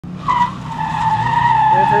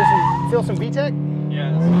Feel some VTEC?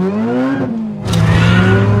 Yeah.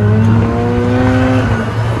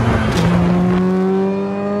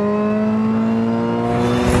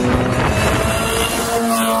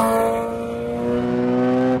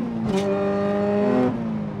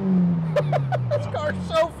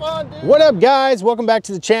 What up, guys? Welcome back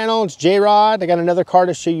to the channel. It's J-Rod. I got another car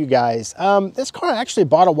to show you guys. This car I actually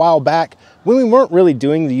bought a while back when we weren't really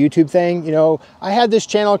doing the YouTube thing. You know, I had this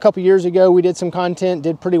channel a couple years ago. We did some content,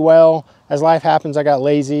 did pretty well. As life happens, I got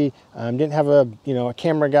lazy. Didn't have a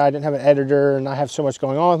camera guy, didn't have an editor, and I have so much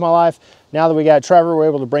going on with my life. Now that we got Trevor, we're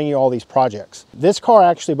able to bring you all these projects. This car I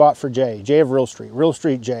actually bought for Jay of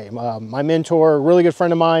Realstreet Jay, my mentor, really good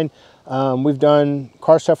friend of mine. We've done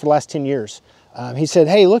car stuff for the last 10 years. He said,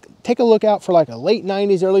 hey, take a look out for like a late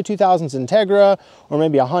 90s, early 2000s Integra, or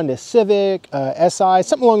maybe a Honda Civic, SI,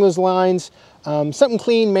 something along those lines. Something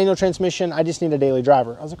clean, manual transmission. I just need a daily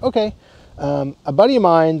driver. I was like, okay. A buddy of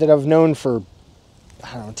mine that I've known for,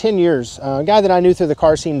 I don't know, 10 years, a guy that I knew through the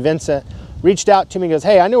car scene, Vincent, reached out to me and goes,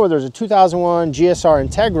 hey, I know where there's a 2001 GSR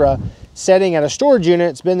Integra sitting at a storage unit.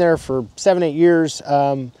 It's been there for 7-8 years.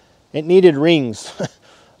 It needed rings.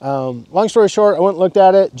 Long story short, I went and looked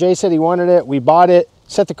at it. Jay said he wanted it. We bought it,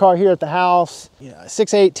 set the car here at the house.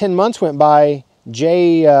 6, 8, 10 months went by.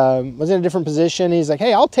 Jay was in a different position. He's like,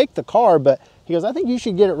 hey, I'll take the car, but he goes, I think you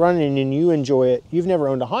should get it running and you enjoy it. You've never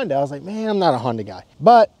owned a Honda. I was like, man, I'm not a Honda guy.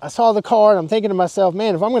 But I saw the car and I'm thinking to myself,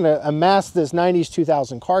 man, if I'm going to amass this 90s,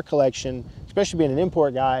 2000 car collection, especially being an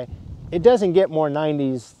import guy, it doesn't get more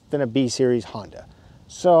 90s than a B-Series Honda.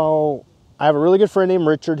 So I have a really good friend named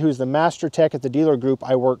Richard, who's the master tech at the dealer group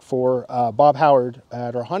I work for, Bob Howard,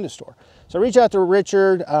 at our Honda store. So I reached out to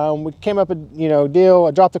Richard. We came up a deal.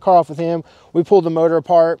 I dropped the car off with him. We pulled the motor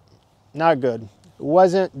apart. Not good. It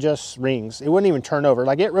wasn't just rings. It wouldn't even turn over.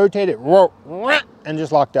 Like, it rotated and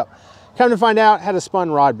just locked up. Come to find out, had a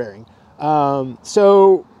spun rod bearing.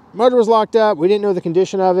 So motor was locked up. We didn't know the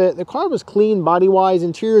condition of it. The car was clean body-wise.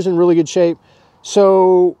 Interior's in really good shape.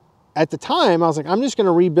 So at the time, I was like, I'm just going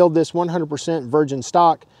to rebuild this 100% virgin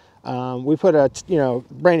stock. We put a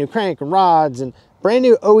brand new crank and rods and brand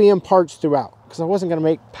new OEM parts throughout because I wasn't going to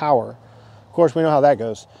make power. Of course, we know how that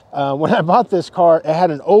goes. When I bought this car, it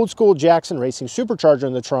had an old school Jackson Racing supercharger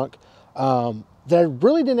in the trunk that I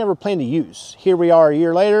really didn't ever plan to use. Here we are a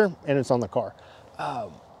year later, and it's on the car.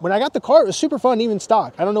 When I got the car, it was super fun, even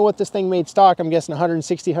stock. I don't know what this thing made stock. I'm guessing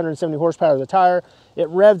 160, 170 horsepower of the tire. It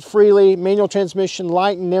revved freely, manual transmission,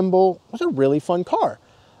 light and nimble. It was a really fun car.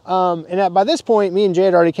 By this point, me and Jay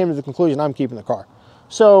had already came to the conclusion I'm keeping the car.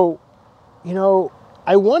 So,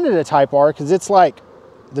 I wanted a Type R because it's like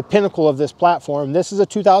the pinnacle of this platform. This is a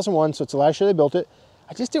 2001, so it's the last year they built it.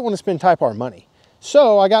 I just didn't want to spend Type R money.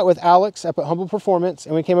 So I got with Alex up at Humble Performance,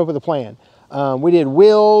 and we came up with a plan. We did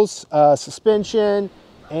wheels, suspension,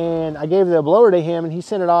 and I gave the blower to him, and he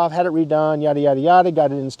sent it off, had it redone, yada, yada, yada,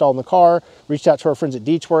 got it installed in the car, reached out to our friends at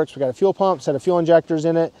Deechworks. We got a fuel pump, set of fuel injectors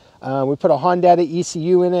in it. We put a Hondata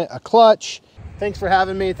ECU in it, a clutch. Thanks for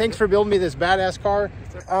having me. Thanks for building me this badass car.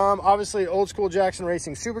 Obviously, old school Jackson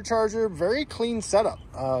Racing supercharger, very clean setup.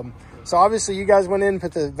 So obviously, you guys went in,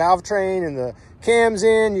 put the valve train and the cams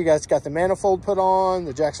in. You guys got the manifold put on,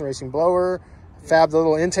 the Jackson Racing blower, fabbed the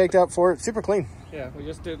little intake up for it. Super clean. Yeah, we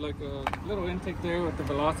just did like a little intake there with the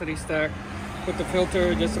velocity stack. Put the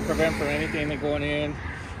filter just to prevent from anything going in.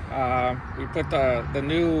 We put the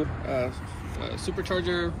new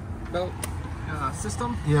supercharger belt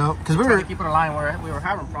system. Yeah, because we were trying to keep it aligned where we were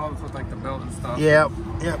having problems with like the belt and stuff. Yeah.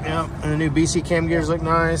 And the new BC cam gears look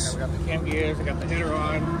nice. Yeah, we got the cam gears, we got the header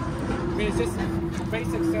on. I mean, it's just a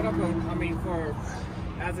basic setup. I mean, for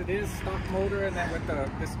as it is stock motor, and then with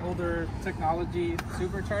this older technology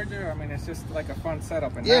supercharger, I mean, it's just like a fun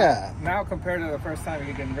setup. And now compared to the first time,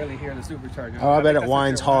 you can really hear the supercharger. Oh, I bet it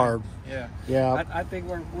whines hard. Yeah. I think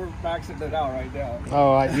we're maxing it out right now.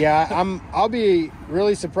 Oh, yeah. I'll be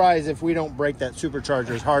really surprised if we don't break that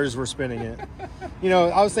supercharger as hard as we're spinning it.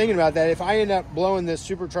 I was thinking about that. If I end up blowing this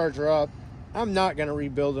supercharger up, I'm not going to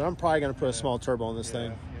rebuild it. I'm probably going to put a small turbo on this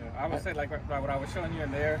thing. Yeah. I would say like what I was showing you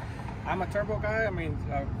in there. I'm a turbo guy. I mean,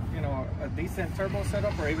 a decent turbo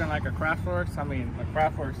setup, or even like a Kraftwerks. I mean, the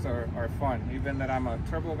Kraftwerks are fun. Even that I'm a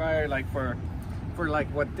turbo guy, like for like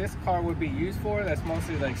what this car would be used for. That's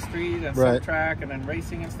mostly like street and some track and then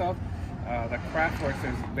racing and stuff. The Kraftwerks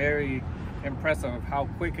is very impressive of how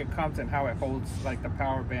quick it comes and how it holds like the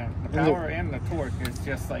power band. The power and the torque is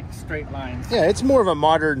just like straight lines. Yeah, it's more of a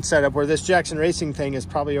modern setup where this Jackson Racing thing is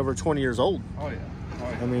probably over 20 years old. Oh yeah.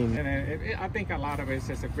 I mean, and I think a lot of it's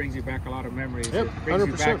just, it brings you back a lot of memories. Yep, it brings 100%.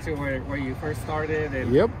 You back to where you first started.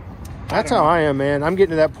 And that's how I am, man. I'm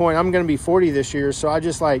getting to that point. I'm going to be 40 this year, so I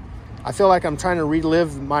just like I feel like I'm trying to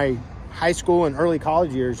relive my high school and early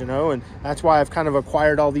college years, you know, and that's why I've kind of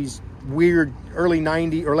acquired all these weird early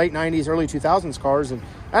 90s or late 90s, early 2000s cars. And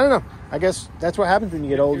I don't know, I guess that's what happens when you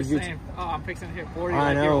get old. You're saying, oh, I'm fixing to hit 40.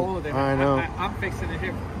 I know, old, I know. I'm fixing to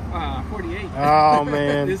hit 48. Oh,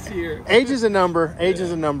 man. This year. Age is a number. Age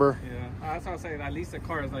is a number. Yeah, that's what I'm saying. At least the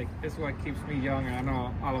car is like, it's what keeps me young. And I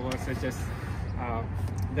know all of us, it just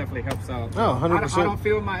definitely helps out. Oh, 100%. I don't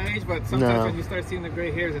feel my age, but sometimes when you start seeing the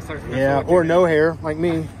gray hairs, it starts to or no hair, like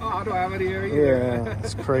me. Oh, I don't have any hair either. Yeah,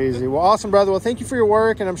 it's crazy. Well, awesome, brother. Well, thank you for your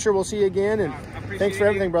work, and I'm sure we'll see you again. And thanks for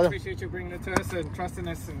everything, brother. I appreciate you bringing it to us and trusting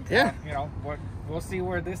us. And, you know, we'll see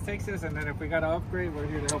where this takes us, and then if we got to upgrade, we're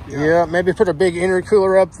here to help you out. Yeah, maybe put a big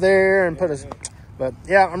intercooler up there and put a... But,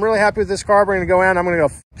 yeah, I'm really happy with this car. We're going to go out, and I'm going to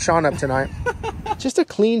go Sean up tonight. Just a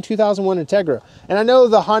clean 2001 Integra. And I know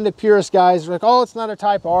the Honda purist guys are like, oh, it's not a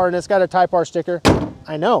Type R, and it's got a Type R sticker.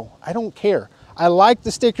 I know. I don't care. I like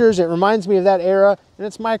the stickers. It reminds me of that era, and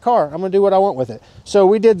it's my car. I'm going to do what I want with it. So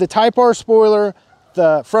we did the Type R spoiler,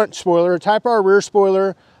 the front spoiler, Type R rear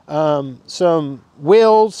spoiler, some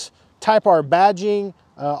wheels, Type R badging,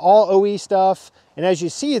 all OE stuff. And as you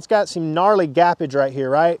see, it's got some gnarly gappage right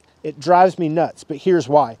here, right? It drives me nuts, but here's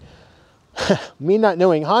why. Me not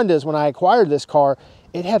knowing Hondas, when I acquired this car,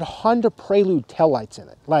 it had Honda Prelude taillights in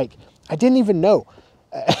it. Like, I didn't even know.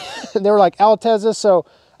 They were like Altezza, so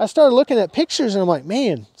I started looking at pictures and I'm like,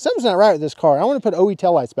 man, something's not right with this car. I want to put OE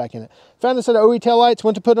taillights back in it. Found a set of OE taillights,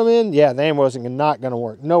 went to put them in. Yeah, they not going to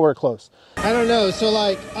work. Nowhere close. I don't know. So,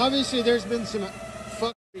 like, obviously there's been some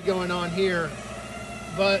fuckery going on here.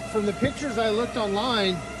 But from the pictures I looked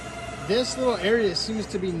online, this little area seems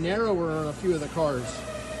to be narrower on a few of the cars.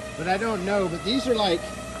 But I don't know. But these are like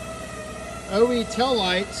OE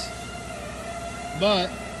taillights. But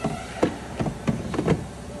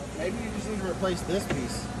maybe you just need to replace this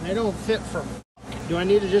piece. They don't fit for me. Do I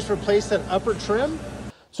need to just replace that upper trim?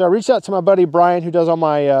 So I reached out to my buddy Brian, who does all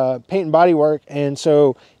my paint and body work. And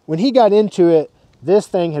so when he got into it, this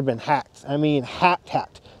thing had been hacked. I mean,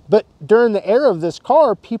 hacked. But during the era of this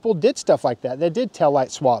car, people did stuff like that. They did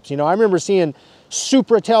taillight swaps. You know, I remember seeing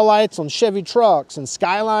Supra taillights on Chevy trucks and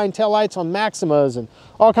Skyline taillights on Maximas and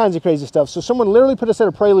all kinds of crazy stuff. So someone literally put a set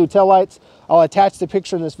of Prelude taillights. I'll attach the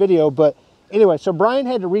picture in this video. But anyway, so Brian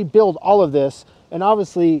had to rebuild all of this. And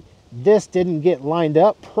obviously, this didn't get lined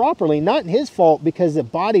up properly. Not his fault, because the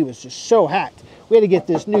body was just so hacked. We had to get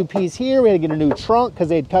this new piece here. We had to get a new trunk because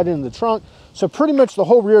they had cut into the trunk. So pretty much the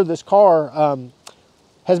whole rear of this car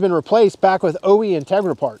has been replaced back with OE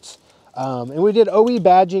Integra parts. And we did OE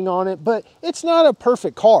badging on it, but it's not a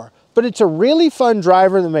perfect car. But it's a really fun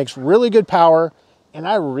driver that makes really good power, and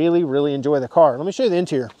I really, really enjoy the car. Let me show you the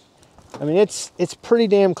interior. I mean, it's pretty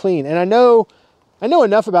damn clean. And I know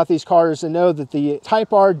enough about these cars to know that the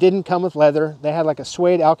Type R didn't come with leather. They had like a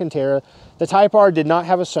suede Alcantara. The Type R did not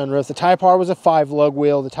have a sunroof. The Type R was a 5-lug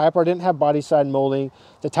wheel. The Type R didn't have body side molding.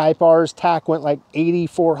 The Type R's tack went like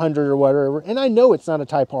 8,400 or whatever. And I know it's not a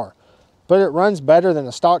Type R, but it runs better than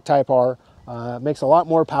a stock Type R. Makes a lot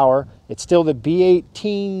more power. It's still the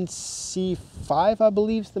B18C5, I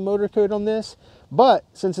believe, is the motor code on this. But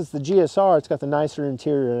since it's the GSR, it's got the nicer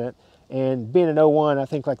interior in it. And being an 01, I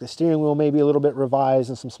think like the steering wheel may be a little bit revised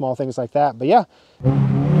and some small things like that. But yeah.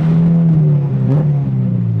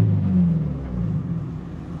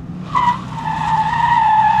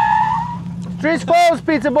 Street's closed,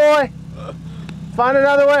 pizza boy. Find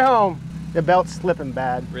another way home. The belt's slipping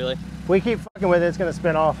bad. Really? If we keep fucking with it, it's gonna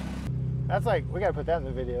spin off. That's like, we gotta put that in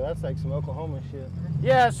the video. That's like some Oklahoma shit.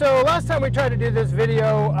 Yeah, so last time we tried to do this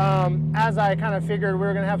video, as I kind of figured we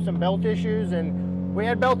were gonna have some belt issues, and we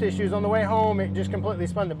had belt issues on the way home. It just completely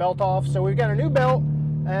spun the belt off. So we've got a new belt,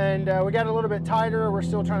 and we got a little bit tighter. We're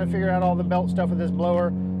still trying to figure out all the belt stuff with this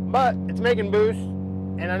blower, but it's making boost,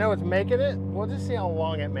 and I know it's making it. We'll just see how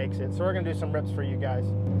long it makes it. So we're gonna do some rips for you guys.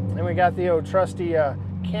 And we got the old trusty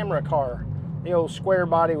camera car, the old square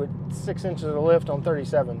body with 6 inches of lift on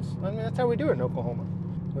 37s. I mean, that's how we do it in Oklahoma,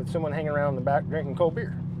 with someone hanging around in the back drinking cold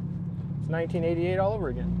beer. It's 1988 all over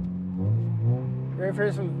again. You ready for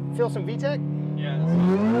feel some VTEC? Yes.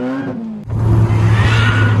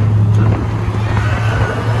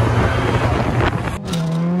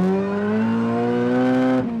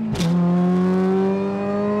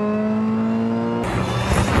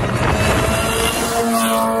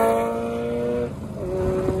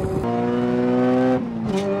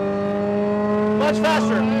 Much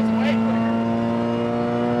faster. It's way quicker.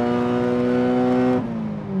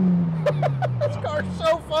 This car's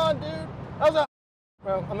so fun, dude. That was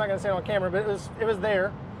well, I'm not gonna say it on camera, but it was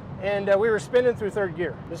there, and we were spinning through third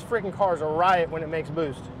gear. This freaking car is a riot when it makes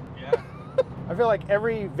boost. Yeah. I feel like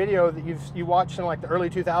every video that you watched in like the early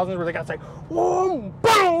 2000s where the guy's like, whoa,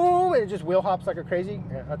 boom, and it just wheel hops like a crazy.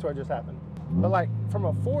 Yeah, that's what just happened. But like from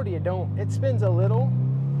a 40, it spins a little.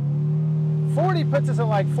 40 puts us at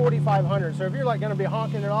like 4,500. So if you're like gonna be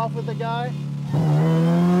honking it off with the guy,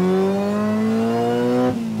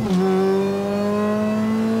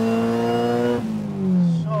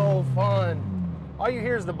 so fun. All you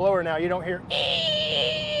hear is the blower now. You don't hear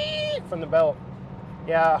from the belt.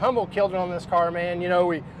 Yeah, Humble killed it on this car, man. You know,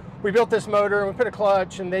 we built this motor and we put a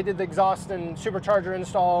clutch and they did the exhaust and supercharger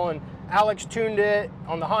install, and Alex tuned it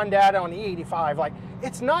on the Hondata on the E85. Like,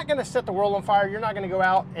 it's not gonna set the world on fire. You're not gonna go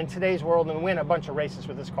out in today's world and win a bunch of races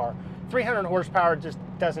with this car. 300 horsepower just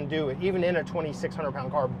doesn't do it, even in a 2,600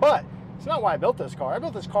 pound car. But it's not why I built this car. I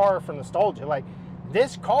built this car for nostalgia. Like,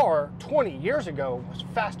 this car 20 years ago was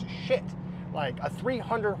fast as shit. Like a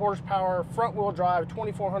 300 horsepower front wheel drive,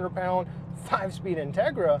 2,400 pound, 5-speed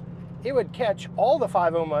Integra, it would catch all the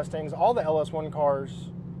 5.0 Mustangs, all the LS1 cars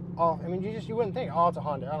off. I mean, you wouldn't think, oh, it's a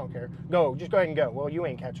Honda, I don't care. Go, just go ahead and go. Well, you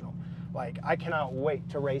ain't catching them. Like, I cannot wait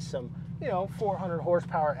to race some, you know, 400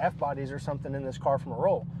 horsepower F-bodies or something in this car from a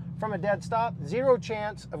roll. From a dead stop, zero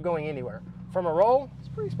chance of going anywhere. From a roll, it's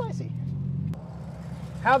pretty spicy.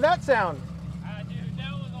 How'd that sound? Dude,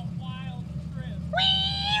 that was a wild trip.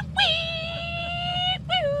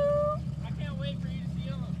 I can't wait for you to see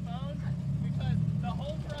it on the phone because the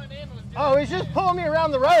whole front end was doing Oh, he's just pulling me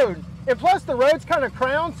around the road. And plus the road's kind of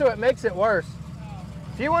crowned, so it makes it worse. Oh.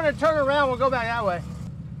 If you want to turn around, we'll go back that way.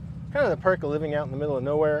 Kind of the perk of living out in the middle of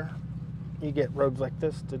nowhere. You get roads like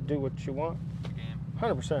this to do what you want.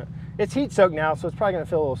 100%. It's heat soaked now, so it's probably going to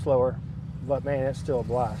feel a little slower. But man, it's still a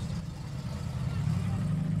blast.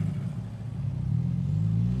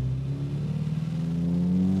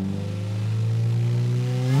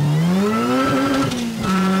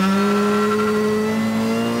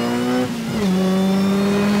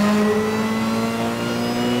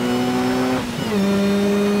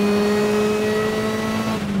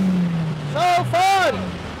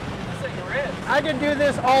 I can do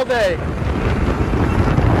this all day.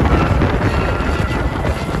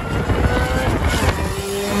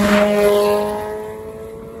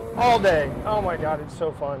 All day. Oh my God, it's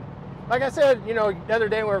so fun. Like I said, you know, the other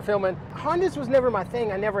day when we were filming, Hondas was never my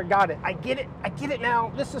thing. I never got it. I get it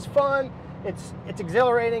now. This is fun. It's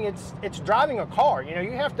exhilarating. It's driving a car. You know,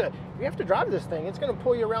 you have to drive this thing. It's going to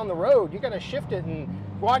pull you around the road. You got to shift it and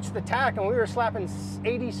watch the tack. And we were slapping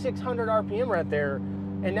 8,600 RPM right there.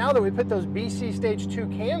 And now that we put those BC Stage 2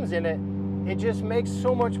 cams in it, it just makes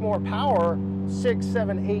so much more power, 6,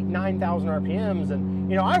 7, 8, 9,000 RPMs. And,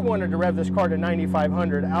 you know, I wanted to rev this car to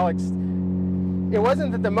 9,500. Alex, it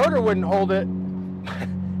wasn't that the motor wouldn't hold it.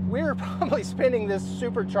 We were probably spinning this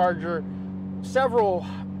supercharger several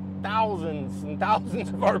thousands and thousands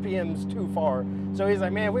of RPMs too far. So he's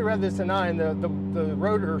like, man, if we rev this to 9, the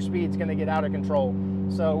rotor speed's gonna get out of control.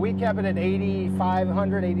 So we kept it at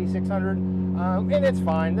 8,500, 8,600. And it's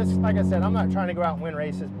fine. This, like I said, I'm not trying to go out and win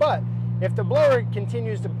races, but if the blower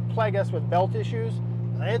continues to plague us with belt issues,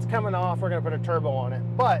 it's coming off. We're going to put a turbo on it,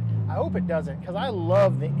 but I hope it doesn't, because I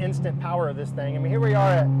love the instant power of this thing. I mean, here we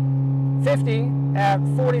are at 50 at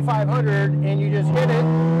 4,500, and you just hit it,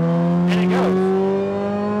 and it goes.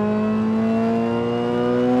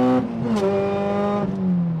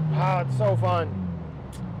 Oh, it's so fun.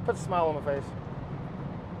 Puts a smile on my face.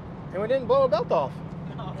 And we didn't blow a belt off.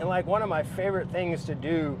 And like, one of my favorite things to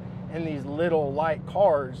do in these little light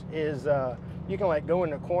cars is you can like go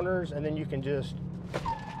into corners and then you can just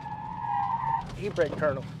e-brake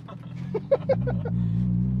kernel.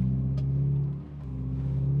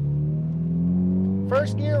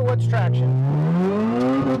 First gear, what's traction?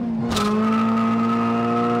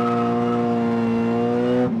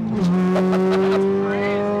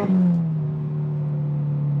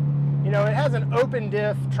 You know, it has an open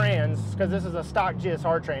diff trans because this is a stock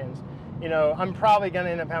GSR trans. You know, I'm probably going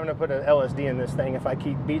to end up having to put an LSD in this thing if I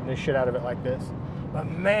keep beating the shit out of it like this. But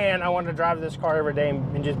man, I want to drive this car every day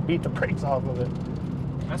and just beat the brakes off of it.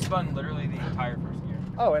 I spun literally the entire first gear.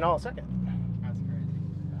 Oh, and all second. That's crazy.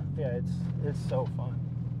 Yeah, it's so fun.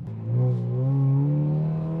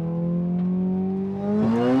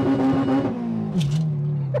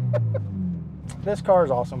 This car is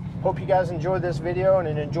awesome. Hope you guys enjoyed this video and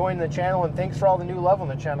enjoying the channel, and thanks for all the new love on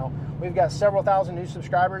the channel. We've got several thousand new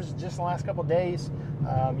subscribers just in the last couple of days,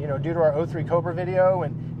 you know, due to our 03 Cobra video.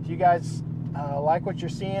 And if you guys like what you're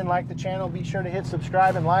seeing, like the channel, be sure to hit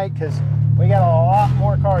subscribe and like, because we got a lot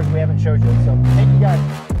more cars we haven't showed you. So thank you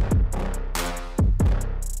guys.